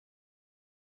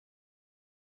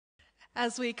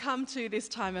As we come to this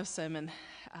time of sermon,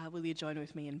 will you join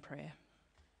with me in prayer?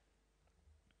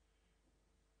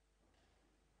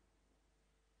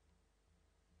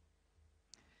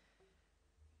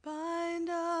 Bind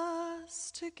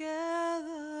us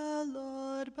together,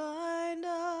 Lord, bind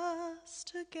us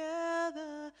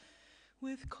together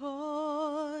with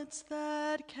cords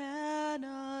that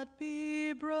cannot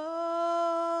be broken.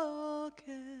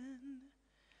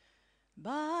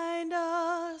 Bind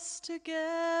us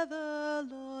together,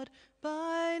 Lord,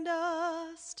 bind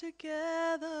us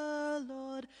together,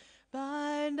 Lord,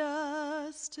 bind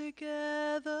us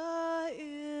together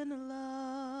in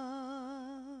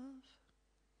love.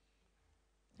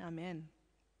 Amen.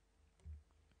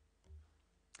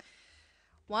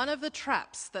 One of the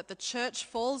traps that the church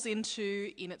falls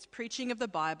into in its preaching of the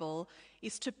Bible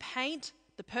is to paint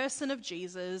the person of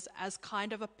Jesus as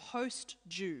kind of a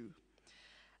post-Jew.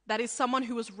 That is, someone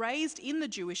who was raised in the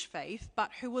Jewish faith,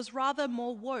 but who was rather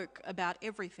more woke about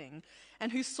everything,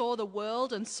 and who saw the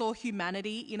world and saw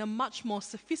humanity in a much more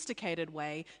sophisticated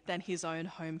way than his own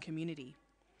home community.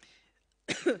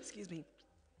 Excuse me.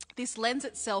 This lends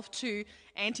itself to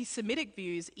anti-Semitic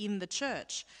views in the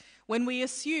church, when we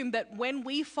assume that when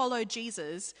we follow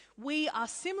Jesus, we are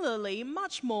similarly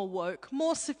much more woke,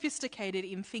 more sophisticated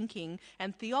in thinking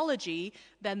and theology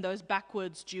than those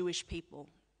backwards Jewish people.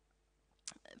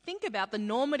 Think about the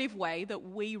normative way that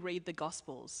we read the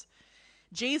Gospels.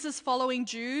 Jesus-following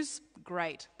Jews,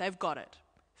 great, they've got it.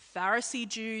 Pharisee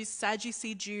Jews,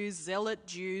 Sadducee Jews, Zealot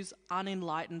Jews,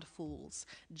 unenlightened fools.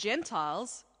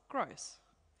 Gentiles, gross.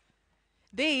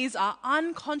 These are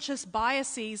unconscious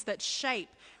biases that shape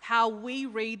how we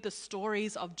read the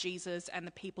stories of Jesus and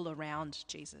the people around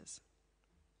Jesus.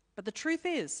 But the truth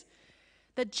is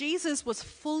that Jesus was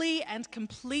fully and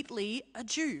completely a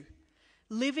Jew,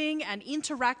 living and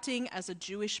interacting as a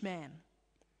Jewish man.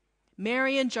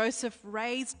 Mary and Joseph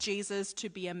raised Jesus to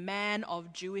be a man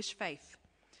of Jewish faith,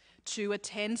 to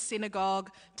attend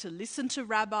synagogue, to listen to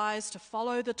rabbis, to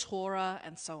follow the Torah,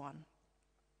 and so on.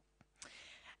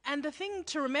 And the thing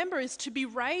to remember is to be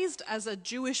raised as a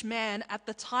Jewish man at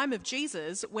the time of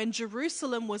Jesus, when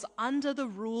Jerusalem was under the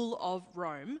rule of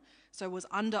Rome, so was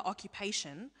under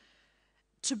occupation.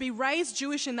 To be raised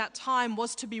Jewish in that time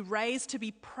was to be raised to be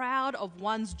proud of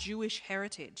one's Jewish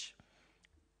heritage,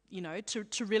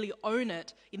 to really own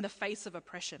it in the face of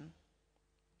oppression.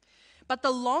 But the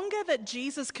longer that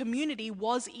Jesus' community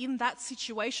was in that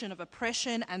situation of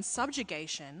oppression and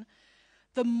subjugation,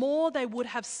 the more they would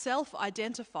have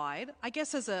self-identified, I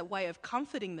guess as a way of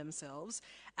comforting themselves,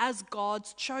 as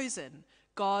God's chosen,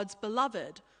 God's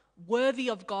beloved, worthy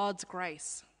of God's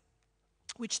grace,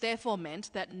 which therefore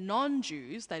meant that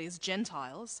non-Jews, that is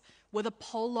Gentiles, were the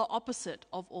polar opposite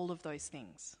of all of those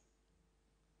things.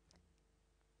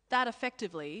 That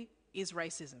effectively is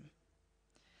racism.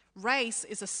 Race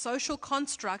is a social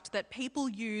construct that people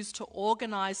use to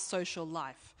organise social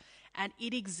life, and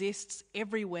it exists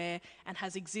everywhere and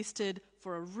has existed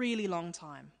for a really long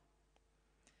time.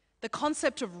 The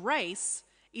concept of race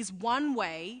is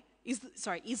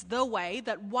the way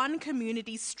that one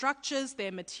community structures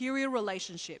their material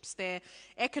relationships, their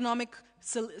economic,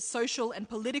 social and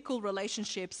political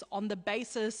relationships on the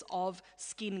basis of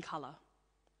skin colour.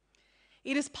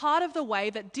 It is part of the way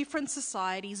that different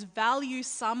societies value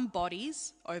some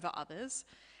bodies over others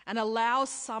and allows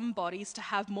some bodies to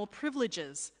have more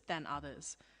privileges than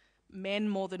others. Men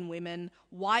more than women,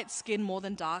 white skin more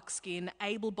than dark skin,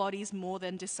 able bodies more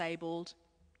than disabled,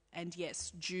 and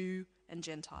yes, Jew and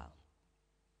Gentile.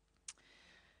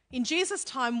 In Jesus'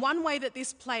 time, one way that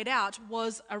this played out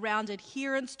was around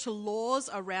adherence to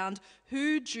laws around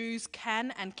who Jews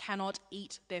can and cannot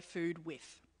eat their food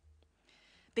with.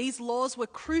 These laws were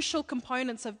crucial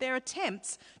components of their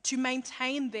attempts to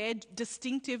maintain their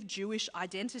distinctive Jewish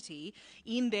identity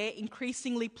in their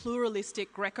increasingly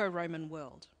pluralistic Greco-Roman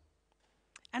world.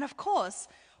 And of course,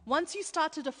 once you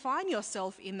start to define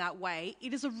yourself in that way,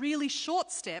 it is a really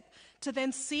short step to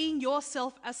then seeing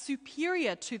yourself as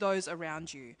superior to those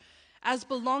around you, as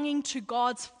belonging to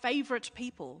God's favourite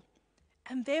people,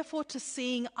 and therefore to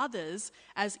seeing others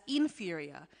as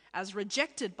inferior, as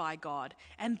rejected by God,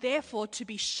 and therefore to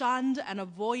be shunned and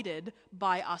avoided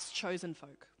by us chosen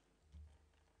folk.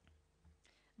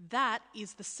 That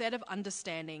is the set of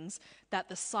understandings that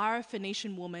the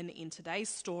Syrophoenician woman in today's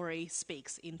story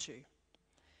speaks into.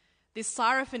 This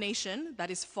Syrophoenician, that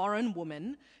is foreign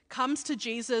woman, comes to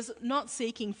Jesus not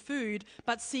seeking food,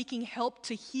 but seeking help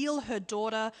to heal her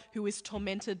daughter who is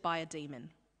tormented by a demon.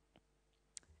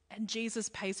 And Jesus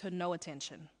pays her no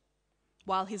attention,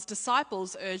 while his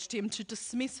disciples urged him to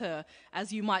dismiss her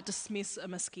as you might dismiss a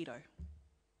mosquito.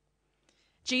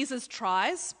 Jesus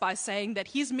tries by saying that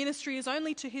his ministry is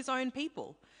only to his own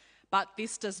people, but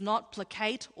this does not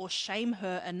placate or shame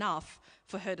her enough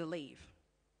for her to leave.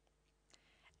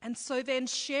 And so then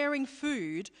sharing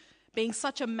food, being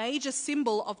such a major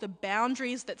symbol of the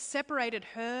boundaries that separated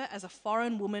her as a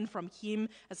foreign woman from him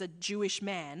as a Jewish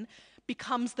man,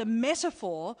 becomes the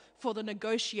metaphor for the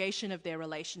negotiation of their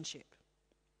relationship.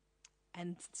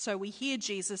 And so we hear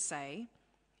Jesus say,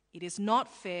 "It is not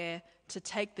fair to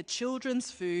take the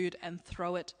children's food and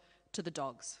throw it to the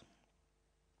dogs."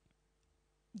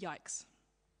 Yikes.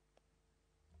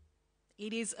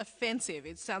 It is offensive.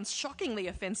 It sounds shockingly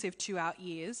offensive to our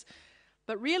ears,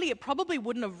 but really it probably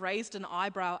wouldn't have raised an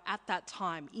eyebrow at that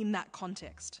time in that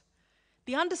context.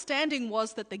 The understanding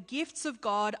was that the gifts of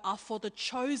God are for the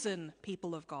chosen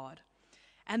people of God.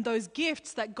 And those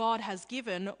gifts that God has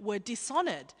given were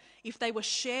dishonored if they were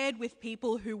shared with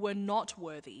people who were not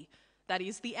worthy. That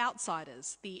is, the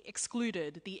outsiders, the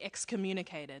excluded, the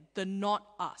excommunicated, the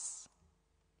not us.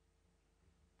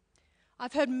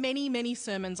 I've heard many, many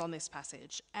sermons on this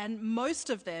passage, and most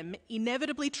of them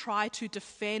inevitably try to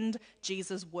defend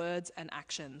Jesus' words and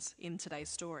actions in today's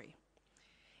story.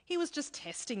 He was just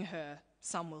testing her,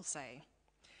 some will say.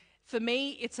 For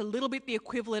me, it's a little bit the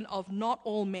equivalent of not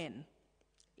all men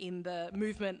in the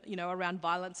movement, around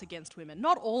violence against women.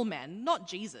 Not all men, not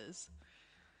Jesus.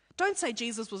 Don't say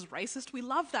Jesus was racist. We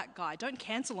love that guy. Don't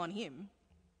cancel on him.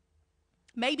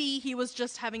 Maybe he was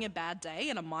just having a bad day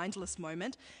and a mindless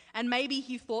moment, and maybe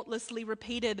he thoughtlessly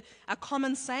repeated a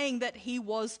common saying that he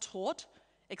was taught,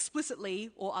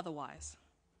 explicitly or otherwise.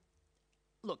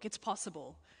 Look, it's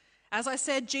possible. As I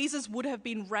said, Jesus would have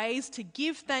been raised to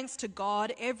give thanks to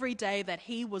God every day that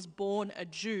he was born a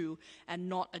Jew and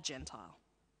not a Gentile.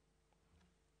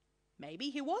 Maybe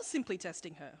he was simply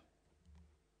testing her.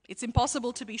 It's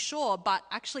impossible to be sure, but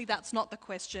actually that's not the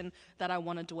question that I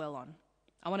want to dwell on.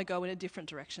 I want to go in a different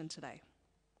direction today.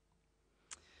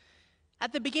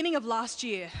 At the beginning of last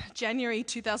year, January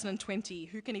 2020,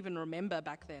 who can even remember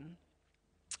back then,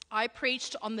 I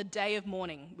preached on the Day of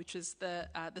Mourning, which is the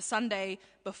Sunday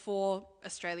before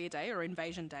Australia Day or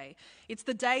Invasion Day. It's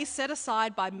the day set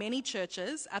aside by many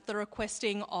churches at the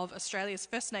requesting of Australia's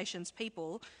First Nations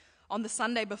people on the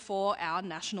Sunday before our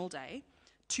National Day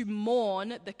to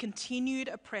mourn the continued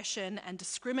oppression and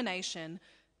discrimination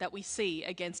that we see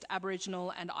against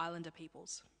Aboriginal and Islander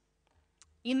peoples.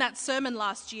 In that sermon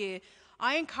last year,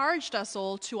 I encouraged us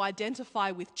all to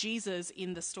identify with Jesus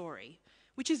in the story,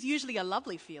 which is usually a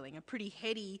lovely feeling, a pretty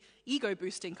heady,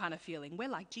 ego-boosting kind of feeling. We're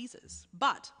like Jesus,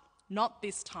 but not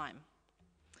this time.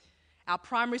 Our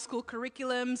primary school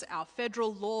curriculums, our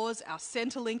federal laws, our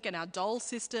Centrelink and our dole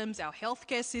systems, our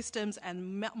healthcare systems,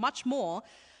 and much more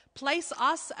place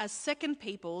us as second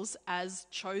peoples as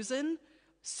chosen,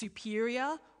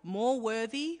 superior, more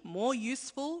worthy, more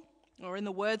useful, or in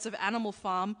the words of Animal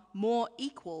Farm, more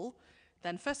equal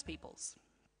than first peoples.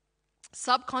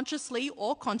 Subconsciously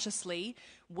or consciously,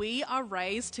 we are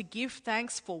raised to give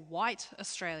thanks for white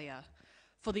Australia,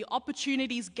 for the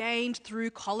opportunities gained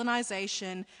through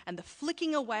colonisation and the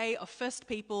flicking away of first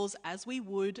peoples as we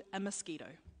would a mosquito.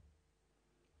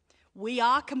 We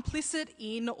are complicit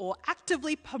in or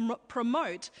actively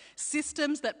promote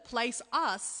systems that place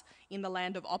us in the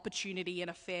land of opportunity and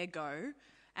a fair go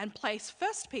and place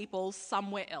first peoples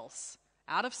somewhere else,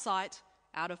 out of sight,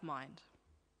 out of mind.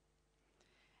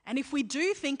 And if we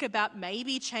do think about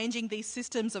maybe changing these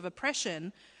systems of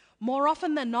oppression, more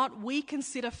often than not, we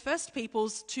consider first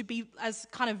peoples to be as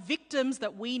kind of victims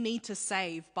that we need to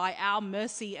save by our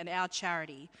mercy and our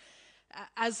charity,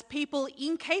 as people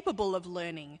incapable of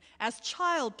learning, as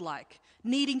childlike,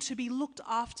 needing to be looked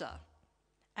after,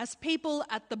 as people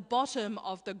at the bottom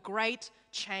of the great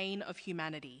chain of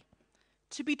humanity,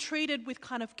 to be treated with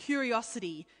kind of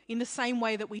curiosity in the same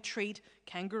way that we treat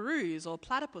kangaroos or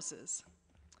platypuses.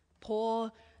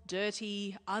 Poor,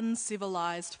 dirty,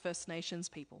 uncivilized First Nations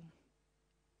people.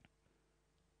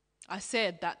 I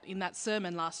said that in that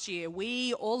sermon last year,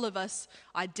 we, all of us,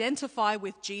 identify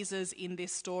with Jesus in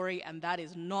this story, and that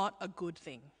is not a good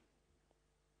thing.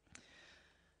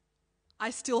 I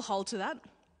still hold to that,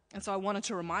 and so I wanted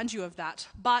to remind you of that.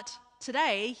 But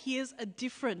today, here's a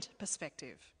different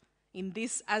perspective. In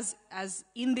this, as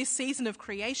in this season of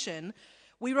creation,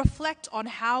 we reflect on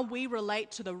how we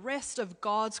relate to the rest of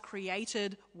God's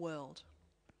created world.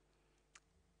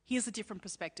 Here's a different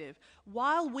perspective.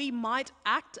 While we might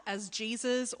act as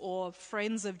Jesus or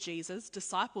friends of Jesus,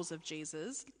 disciples of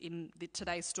Jesus in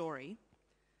today's story,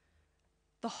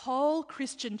 the whole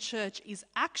Christian church is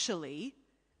actually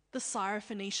the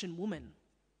Syrophoenician woman.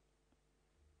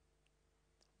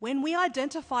 When we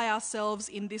identify ourselves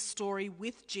in this story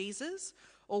with Jesus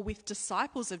or with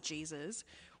disciples of Jesus,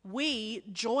 we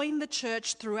join the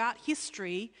church throughout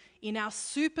history in our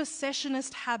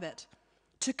supersessionist habit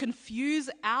to confuse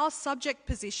our subject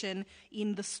position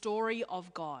in the story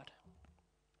of God.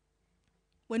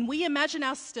 When we imagine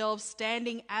ourselves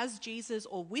standing as Jesus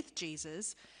or with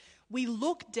Jesus, we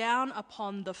look down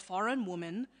upon the foreign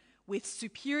woman with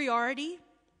superiority,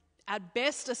 at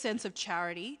best a sense of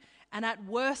charity, and at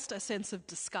worst a sense of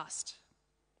disgust.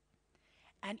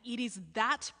 And it is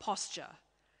that posture,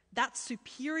 that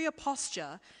superior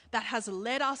posture, that has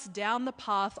led us down the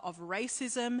path of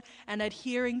racism and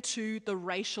adhering to the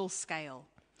racial scale,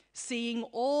 seeing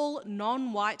all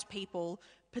non-white people,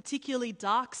 particularly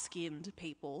dark-skinned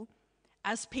people,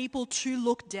 as people to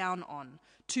look down on,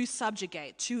 to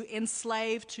subjugate, to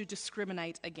enslave, to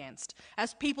discriminate against,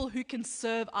 as people who can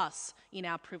serve us in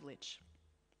our privilege.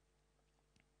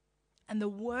 And the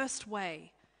worst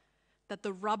way that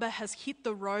the rubber has hit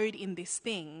the road in this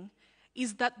thing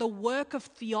is that the work of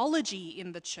theology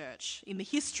in the church, in the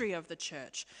history of the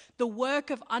church, the work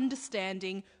of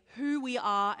understanding who we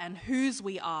are and whose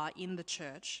we are in the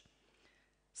church,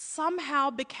 somehow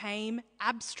became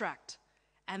abstract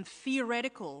and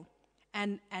theoretical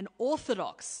and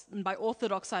orthodox. And by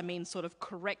orthodox I mean sort of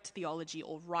correct theology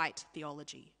or right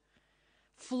theology,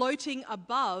 floating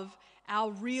above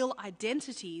our real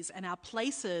identities and our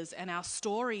places and our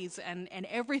stories and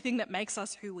everything that makes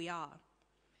us who we are.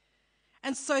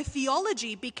 And so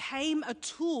theology became a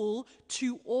tool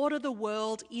to order the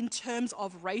world in terms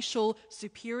of racial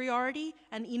superiority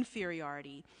and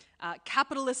inferiority,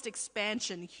 capitalist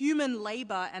expansion, human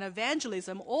labor and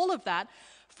evangelism, all of that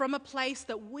from a place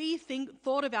that we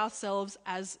thought of ourselves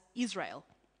as Israel.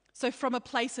 So from a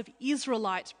place of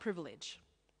Israelite privilege.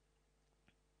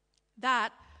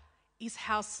 That is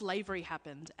how slavery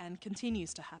happened and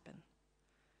continues to happen.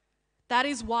 That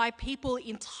is why people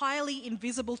entirely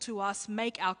invisible to us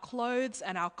make our clothes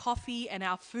and our coffee and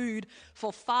our food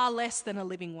for far less than a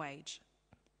living wage.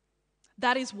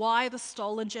 That is why the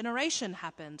stolen generation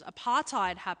happened,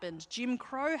 apartheid happened, Jim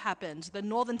Crow happened, the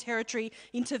Northern Territory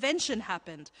intervention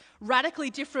happened. Radically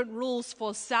different rules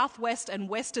for Southwest and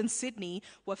Western Sydney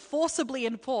were forcibly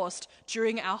enforced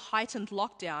during our heightened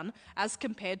lockdown as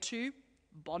compared to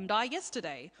Bondi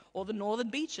yesterday or the Northern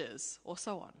Beaches or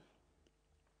so on.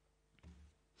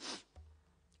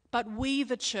 But we,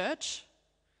 the church,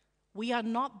 we are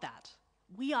not that.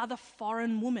 We are the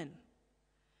foreign woman.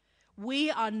 We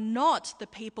are not the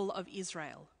people of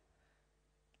Israel.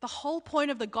 The whole point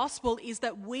of the gospel is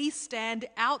that we stand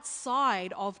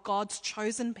outside of God's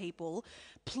chosen people,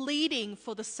 pleading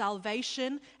for the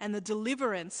salvation and the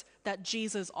deliverance that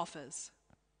Jesus offers.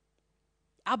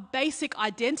 Our basic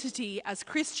identity as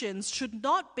Christians should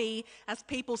not be as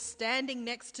people standing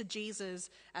next to Jesus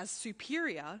as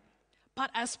superior, but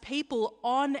as people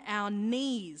on our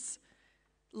knees,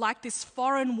 like this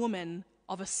foreign woman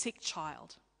of a sick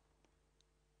child.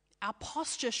 Our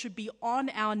posture should be on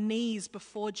our knees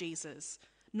before Jesus,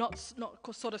 not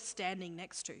sort of standing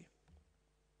next to.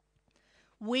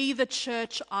 We, the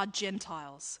church, are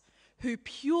Gentiles who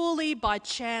purely by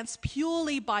chance,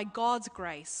 purely by God's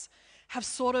grace, have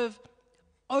sort of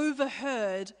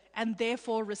overheard and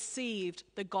therefore received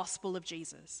the gospel of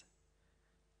Jesus.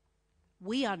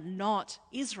 We are not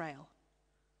Israel.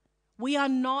 We are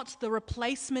not the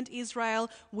replacement Israel.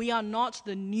 We are not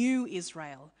the new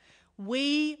Israel.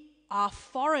 We are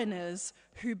foreigners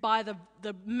who, by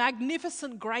the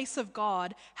magnificent grace of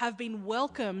God, have been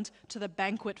welcomed to the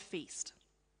banquet feast.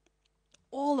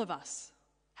 All of us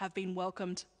have been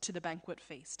welcomed to the banquet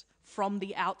feast from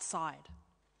the outside.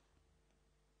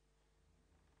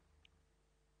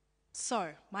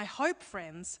 So, my hope,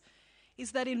 friends,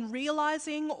 is that in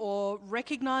realizing or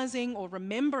recognizing or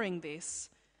remembering this,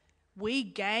 we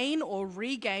gain or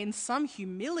regain some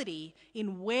humility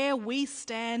in where we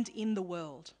stand in the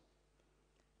world.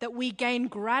 That we gain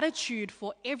gratitude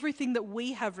for everything that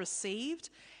we have received,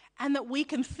 and that we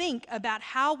can think about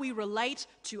how we relate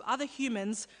to other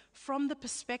humans from the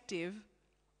perspective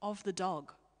of the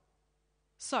dog.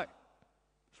 So,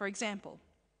 for example,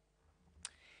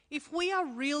 if we are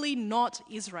really not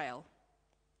Israel,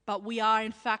 but we are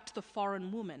in fact the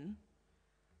foreign woman,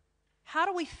 how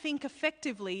do we think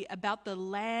effectively about the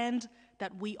land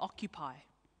that we occupy?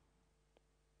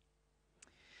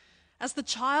 As the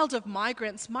child of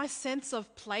migrants, my sense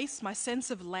of place, my sense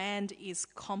of land is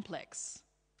complex.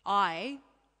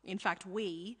 In fact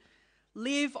we,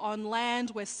 live on land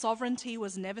where sovereignty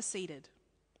was never ceded,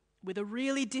 with a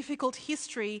really difficult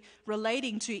history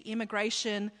relating to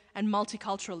immigration and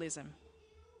multiculturalism.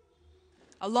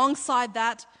 Alongside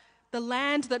that, the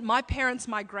land that my parents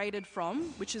migrated from,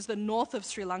 which is the north of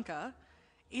Sri Lanka,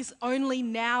 is only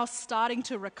now starting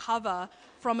to recover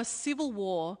from a civil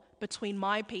war between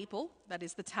my people, that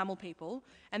is the Tamil people,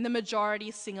 and the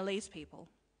majority Sinhalese people.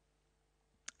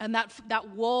 And that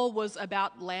war was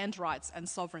about land rights and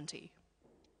sovereignty.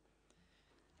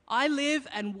 I live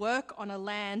and work on a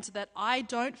land that I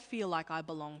don't feel like I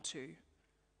belong to,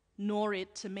 nor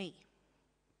it to me.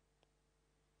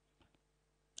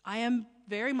 I am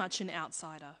very much an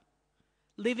outsider,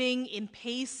 living in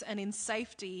peace and in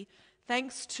safety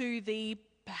thanks to the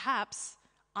perhaps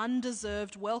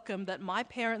undeserved welcome that my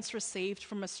parents received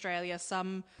from Australia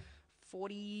some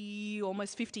 40,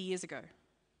 almost 50 years ago.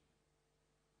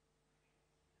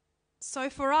 So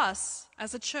for us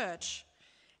as a church,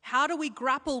 how do we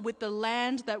grapple with the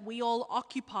land that we all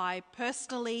occupy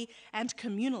personally and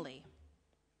communally?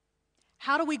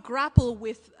 How do we grapple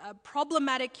with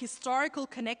problematic historical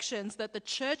connections that the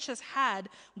church has had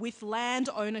with land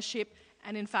ownership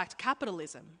and, in fact,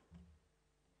 capitalism?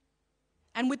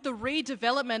 And with the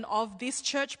redevelopment of this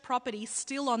church property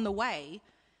still on the way,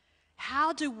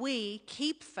 how do we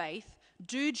keep faith,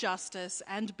 do justice,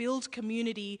 and build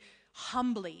community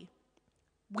humbly,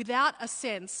 without a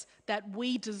sense that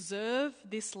we deserve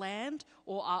this land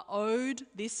or are owed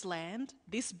this land,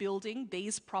 this building,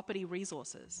 these property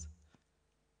resources?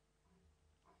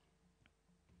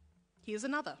 Here's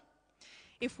another.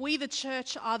 If we, the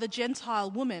church, are the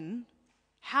Gentile woman,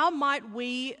 how might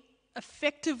we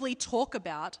effectively talk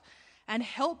about and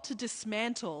help to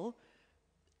dismantle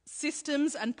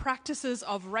systems and practices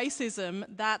of racism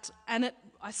that,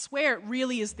 I swear it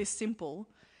really is this simple,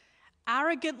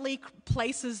 arrogantly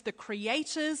places the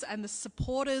creators and the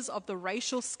supporters of the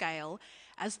racial scale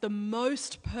as the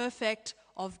most perfect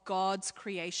of God's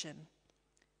creation,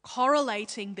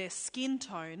 correlating their skin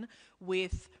tone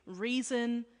with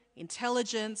reason,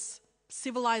 intelligence,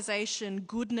 civilization,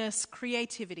 goodness,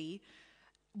 creativity,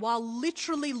 while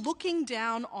literally looking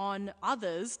down on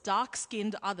others,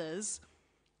 dark-skinned others,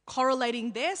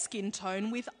 correlating their skin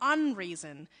tone with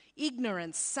unreason,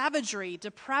 ignorance, savagery,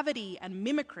 depravity, and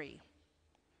mimicry.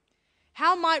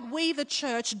 How might we, the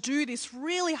church, do this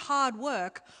really hard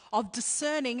work of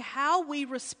discerning how we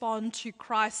respond to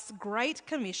Christ's great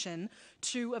commission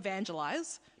to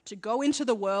evangelize, to go into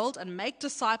the world and make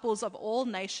disciples of all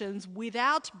nations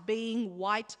without being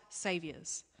white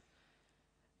saviors?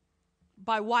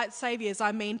 By white saviors,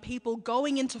 I mean people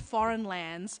going into foreign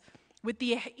lands with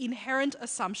the inherent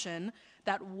assumption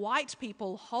that white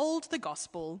people hold the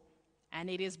gospel, and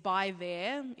it is by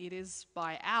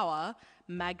our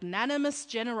magnanimous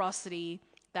generosity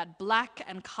that black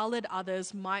and coloured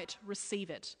others might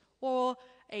receive it, or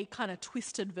a kind of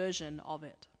twisted version of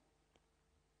it.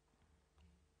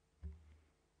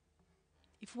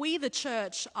 If we, the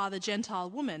church, are the Gentile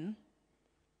woman,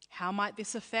 how might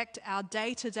this affect our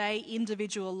day-to-day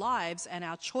individual lives and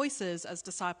our choices as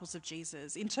disciples of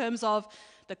Jesus in terms of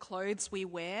the clothes we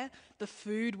wear, the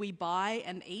food we buy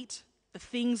and eat, the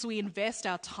things we invest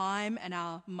our time and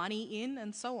our money in,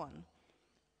 and so on?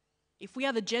 If we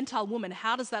are the Gentile woman,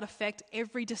 how does that affect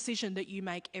every decision that you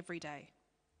make every day?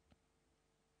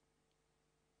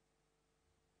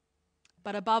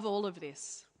 But above all of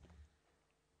this,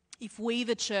 if we,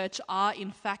 the church, are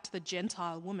in fact the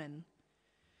Gentile woman,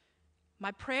 my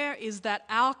prayer is that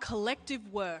our collective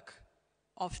work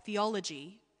of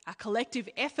theology, our collective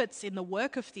efforts in the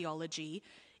work of theology,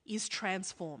 is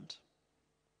transformed.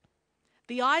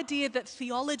 The idea that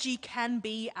theology can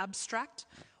be abstract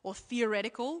or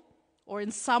theoretical or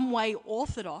in some way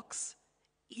orthodox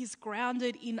is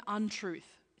grounded in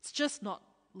untruth. It's just not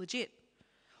legit.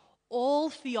 All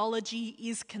theology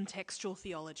is contextual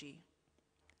theology.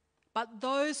 But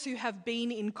those who have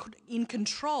been in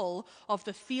control of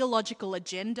the theological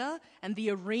agenda and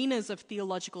the arenas of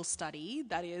theological study,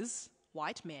 that is,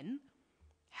 white men,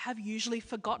 have usually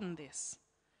forgotten this,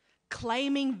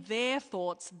 claiming their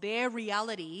thoughts, their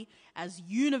reality as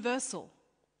universal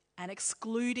and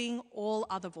excluding all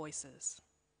other voices.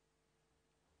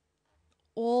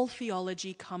 All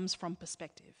theology comes from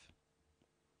perspective.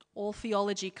 All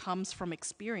theology comes from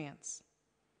experience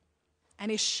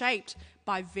and is shaped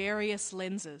by various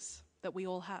lenses that we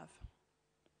all have.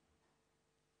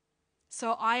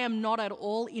 So I am not at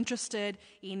all interested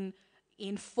in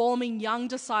forming young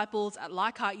disciples at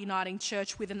Leichhardt Uniting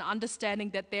Church with an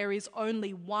understanding that there is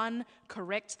only one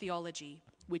correct theology,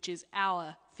 which is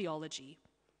our theology.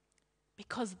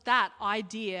 Because that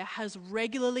idea has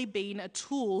regularly been a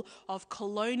tool of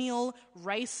colonial,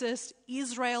 racist,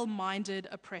 Israel-minded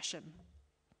oppression.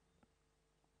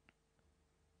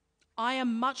 I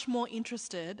am much more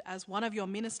interested, as one of your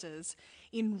ministers,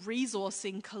 in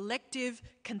resourcing collective,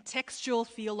 contextual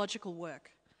theological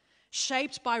work,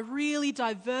 shaped by really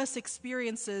diverse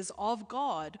experiences of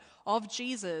God, of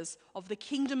Jesus, of the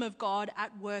kingdom of God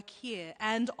at work here,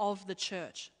 and of the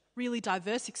church. Really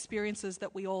diverse experiences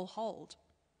that we all hold.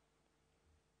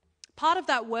 Part of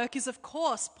that work is, of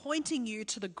course, pointing you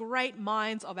to the great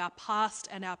minds of our past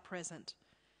and our present,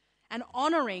 and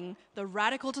honouring the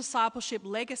radical discipleship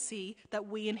legacy that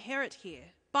we inherit here.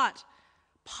 But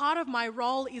part of my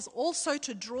role is also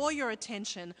to draw your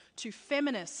attention to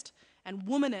feminist and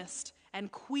womanist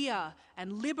and queer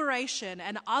and liberation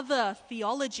and other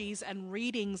theologies and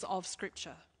readings of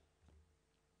Scripture.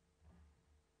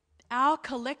 Our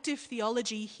collective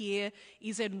theology here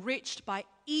is enriched by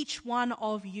each one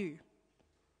of you.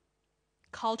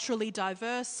 Culturally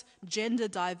diverse, gender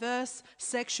diverse,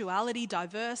 sexuality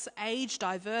diverse, age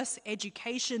diverse,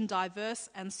 education diverse,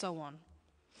 and so on.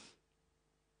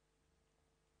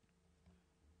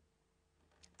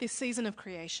 This season of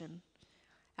creation,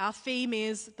 our theme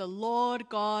is the Lord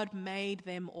God made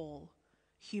them all,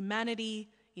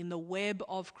 humanity in the web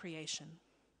of creation.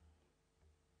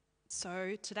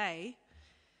 So today,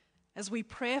 as we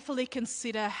prayerfully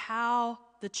consider how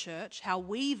the church,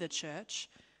 we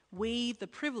the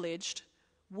privileged,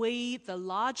 we the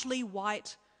largely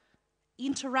white,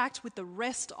 interact with the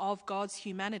rest of God's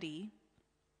humanity,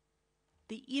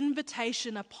 the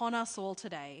invitation upon us all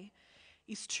today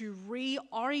is to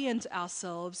reorient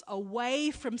ourselves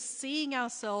away from seeing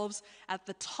ourselves at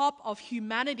the top of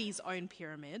humanity's own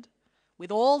pyramid,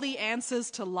 with all the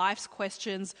answers to life's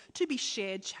questions to be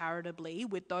shared charitably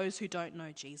with those who don't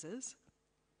know Jesus,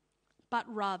 but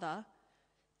rather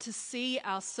to see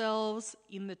ourselves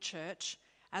in the church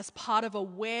as part of a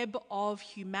web of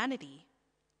humanity,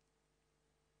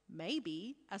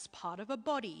 maybe as part of a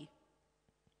body,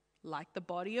 like the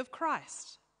body of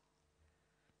Christ.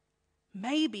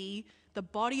 Maybe the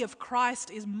body of Christ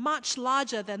is much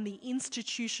larger than the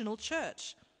institutional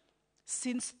church,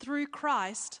 since through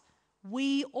Christ,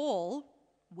 we all,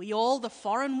 the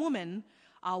foreign woman,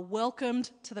 are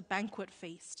welcomed to the banquet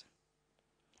feast.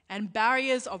 And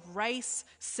barriers of race,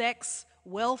 sex,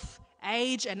 wealth,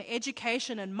 age, and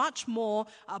education, and much more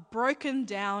are broken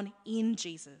down in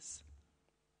Jesus.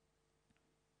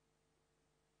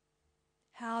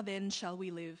 How then shall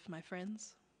we live, my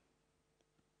friends?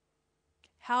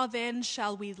 How then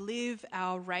shall we live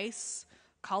our race,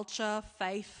 culture,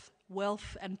 faith,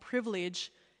 wealth, and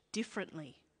privilege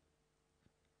differently?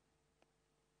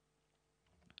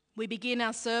 We begin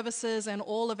our services and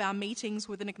all of our meetings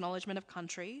with an acknowledgement of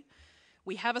country.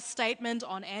 We have a statement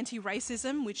on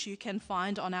anti-racism, which you can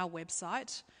find on our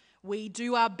website. We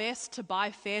do our best to buy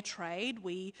fair trade.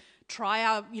 We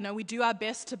do our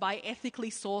best to buy ethically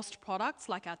sourced products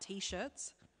like our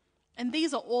t-shirts. And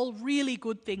these are all really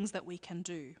good things that we can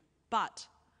do. But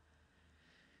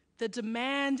the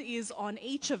demand is on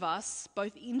each of us,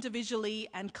 both individually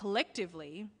and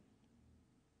collectively,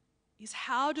 is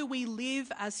how do we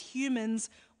live as humans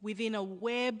within a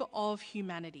web of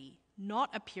humanity, not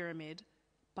a pyramid,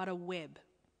 but a web,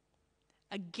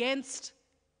 against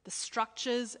the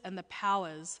structures and the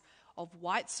powers of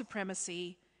white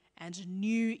supremacy and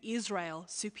new Israel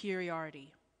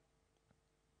superiority.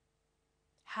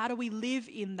 How do we live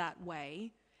in that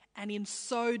way, and in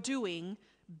so doing,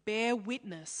 bear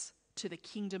witness to the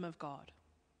kingdom of God?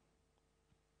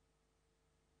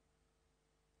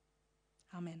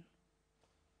 Amen.